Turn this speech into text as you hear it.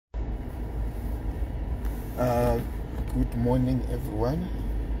Good morning, everyone.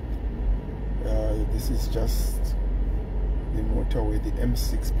 This is just the motorway, the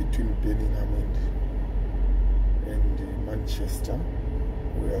M6 between Birmingham and Manchester.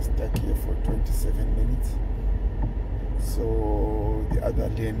 We are stuck here for 27 minutes. So the other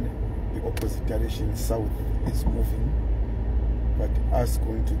lane, the opposite direction, south, is moving. But us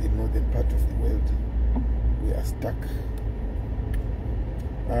going to the northern part of the world, we are stuck.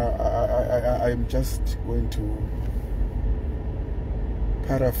 I'm just going to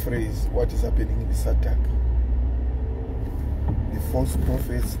paraphrase what is happening in the SADC. The false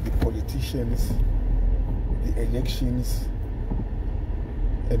prophets, the politicians, the elections,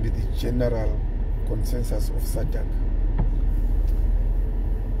 and the general consensus of SADC.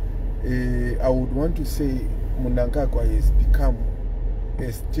 I would want to say Mnangagwa has become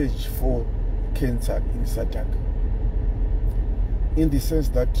a stage 4 cancer in SADC, in the sense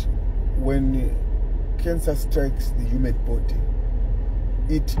that when cancer strikes the human body,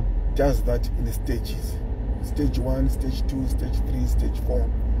 it does that in stages. Stage 1, stage 2, stage 3, stage 4.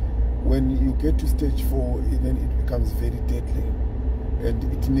 When you get to stage 4, then it becomes very deadly, and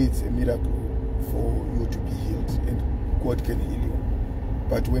it needs a miracle for you to be healed, and God can heal you.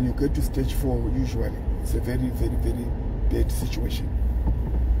 But when you get to stage 4, usually it's a very, very, very bad situation.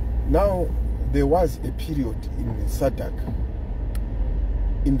 Now, there was a period in SADC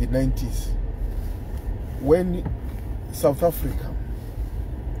in the 90s when South Africa,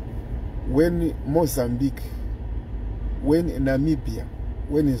 when Mozambique, when Namibia,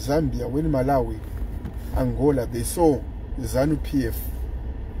 when Zambia, when Malawi, Angola, they saw ZANU PF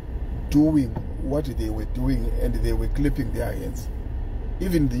doing what they were doing, and they were clapping their hands.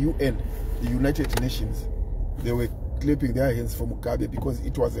 Even the UN, the United Nations, they were clapping their hands for Mugabe, because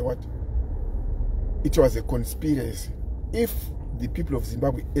it was a what? It was a conspiracy. If the people of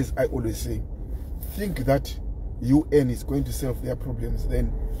Zimbabwe, as I always say, think that UN is going to solve their problems,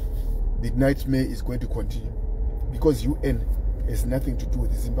 then the nightmare is going to continue, because UN has nothing to do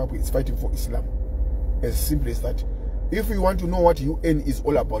with Zimbabwe. It's fighting for Islam. As simple as that. If you want to know what UN is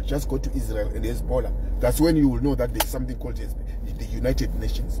all about, just go to Israel and Hezbollah. That's when you will know that there's something called the United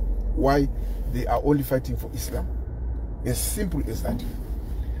Nations. Why? They are only fighting for Islam. As simple as that.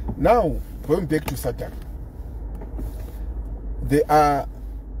 Now, going back to SADC, there are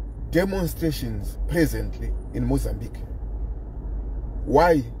demonstrations presently in Mozambique.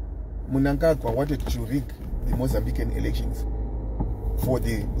 Why? Mnangagwa wanted to rig the Mozambican elections for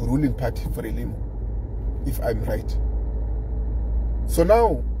the ruling party, for Frelimo, if I'm right. So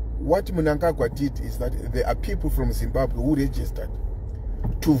now, what Mnangagwa did is that there are people from Zimbabwe who registered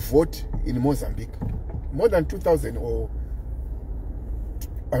to vote in Mozambique. More than 2,000, or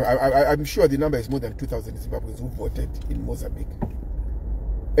I'm sure the number is more than 2,000 Zimbabweans who voted in Mozambique.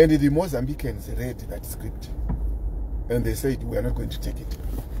 And the Mozambicans read that script, and they said, we are not going to take it.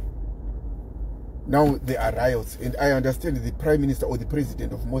 Now there are riots, and I understand the Prime Minister or the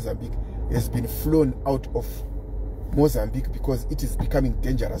President of Mozambique has been flown out of Mozambique because it is becoming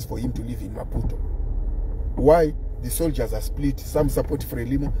dangerous for him to live in Maputo. Why? The soldiers are split. Some support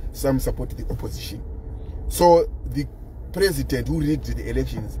Frelimo, some support the opposition. So the president who rigged the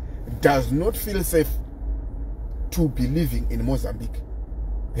elections does not feel safe to be living in Mozambique.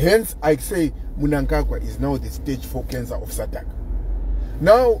 Hence, I say Mnangagwa is now the stage 4 cancer of SADC.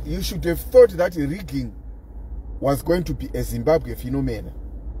 Now, you should have thought that rigging was going to be a Zimbabwe phenomenon.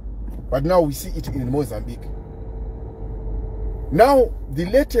 But now we see it in Mozambique. Now, the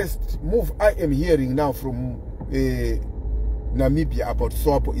latest move I am hearing now from Namibia about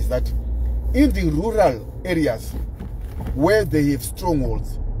SWAPO is that in the rural areas where they have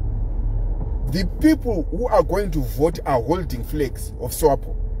strongholds, the people who are going to vote are holding flags of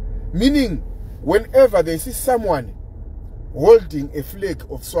SWAPO. Meaning, whenever they see someone holding a flag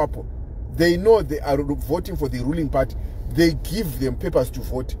of SWAPO, they know they are voting for the ruling party. They give them papers to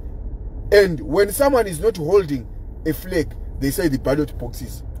vote. And when someone is not holding a flag, they say the ballot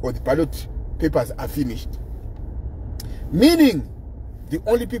boxes or the ballot papers are finished. Meaning, the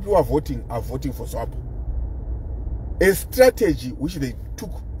only people who are voting for SWAPO. A strategy which they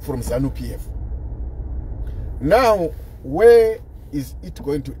took from ZANU PF. Now, where is it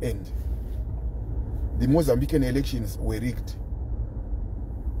going to end? The Mozambican elections were rigged.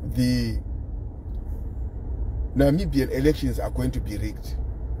 The Namibian elections are going to be rigged.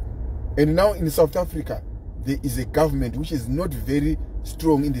 And now in South Africa, there is a government which is not very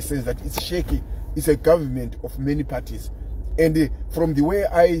strong, in the sense that it's shaky. It's a government of many parties. And from the way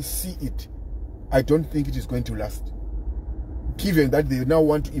I see it, I don't think it is going to last. Given that they now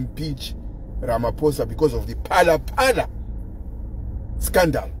want to impeach Ramaphosa because of the Pala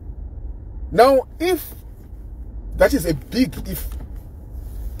scandal. Now, if That is a big if.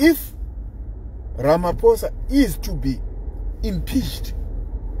 If Ramaphosa is to be impeached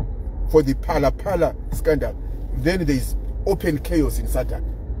for the Phala scandal, then there is open chaos in SADC.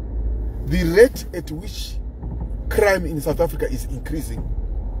 The rate at which crime in South Africa is increasing,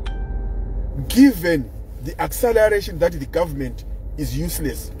 given the acceleration that the government is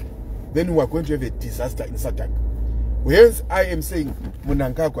useless, then we are going to have a disaster in SADC. Hence, I am saying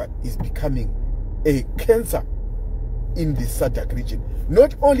Mnangagwa is becoming a cancer in the SADC region.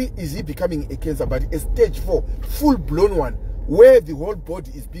 Not only is he becoming a cancer, but a stage 4, full-blown one, where the whole body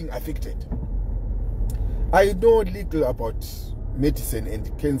is being affected. I know little about medicine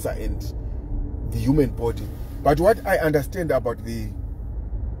and cancer and the human body, but what I understand about the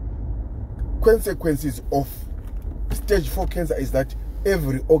consequences of stage 4 cancer is that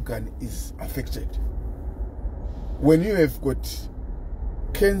every organ is affected. When you have got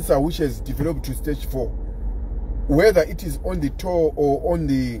cancer which has developed to stage 4, whether it is on the toe or on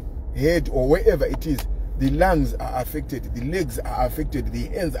the head or wherever it is, the lungs are affected, the legs are affected, the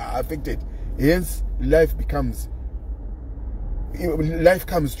hands are affected. Hence, life comes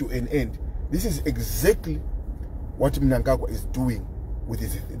to an end. This is exactly what Mnangagwa is doing with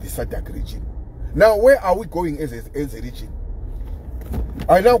the SADC region. Now, where are we going as a region?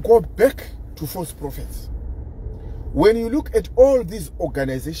 I now go back to false prophets. When you look at all these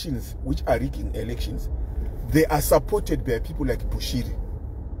organizations which are rigging elections, they are supported by people like Bushiri,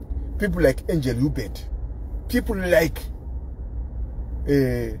 people like Angel Hubert, people like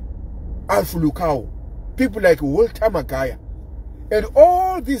Alpha Lukau, people like Walter Magaya, and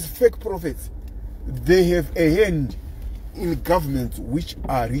all these fake prophets. They have a hand in governments which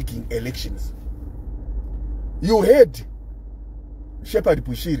are rigging elections. You heard Shepherd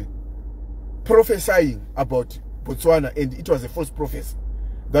Bushiri prophesying about Botswana, and it was a false prophecy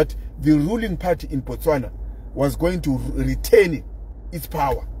that the ruling party in Botswana was going to retain its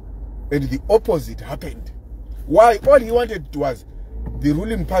power, and the opposite happened. Why? All he wanted was the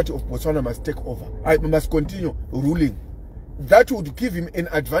ruling party of Botswana must take over. I must continue ruling. That would give him an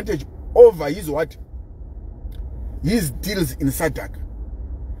advantage over his what? His deals in SADC.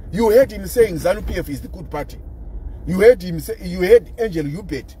 You heard him saying ZANU PF is the good party. You heard him say, you heard Angel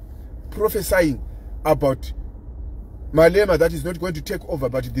Hubert prophesying about Malema that is not going to take over,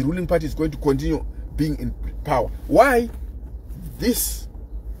 but the ruling party is going to continue being in power. Why? This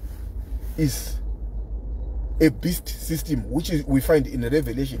is a beast system which we find in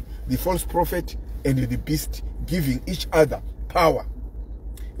Revelation, the false prophet and the beast giving each other power.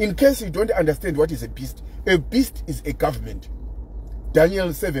 In case you don't understand what is a beast is a government.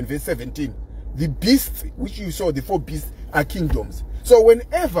 Daniel 7 verse 17. The beasts which you saw, the 4 beasts, are kingdoms. So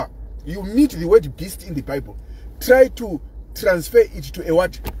whenever you meet the word beast in the Bible, try to transfer it to a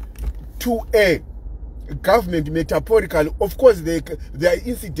what? To a government metaphorical. Of course, there are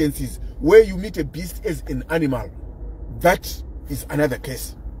incidences where you meet a beast as an animal. That is another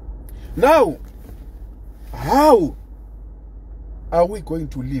case. Now, how are we going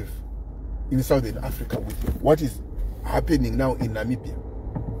to live in Southern Africa with what is happening now in Namibia?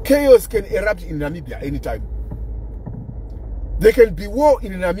 Chaos can erupt in Namibia anytime. There can be war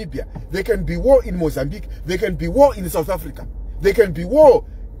in Namibia. There can be war in Mozambique. There can be war in South Africa. There can be war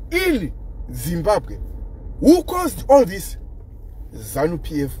in Zimbabwe. Who caused all this? ZANU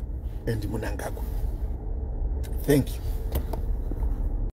PF and Mnangagwa. Thank you.